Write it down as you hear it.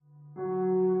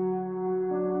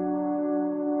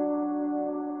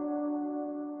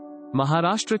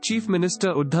Maharashtra Chief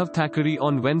Minister Uddhav Thackeray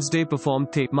on Wednesday performed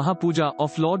the maha pooja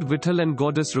of Lord Vitthal and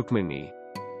Goddess Rukmini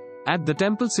at the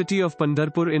temple city of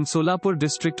Pandharpur in Solapur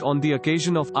district on the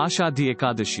occasion of Ashadhi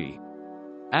Ekadashi.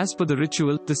 As per the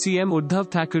ritual, the CM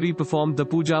Uddhav Thackeray performed the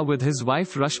puja with his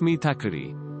wife Rashmi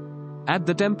Thackeray at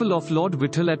the temple of Lord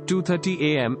Vitthal at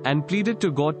 2:30 am and pleaded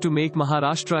to God to make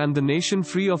Maharashtra and the nation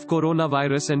free of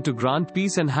coronavirus and to grant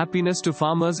peace and happiness to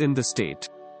farmers in the state.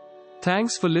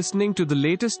 Thanks for listening to the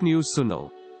latest news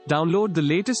Suno. Download the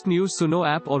latest news Suno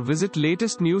app or visit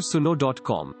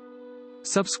latestnewssuno.com.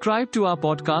 Subscribe to our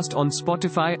podcast on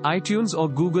Spotify, iTunes or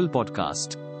Google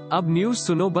Podcast. अब news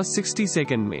सुनो बस 60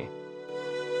 second में.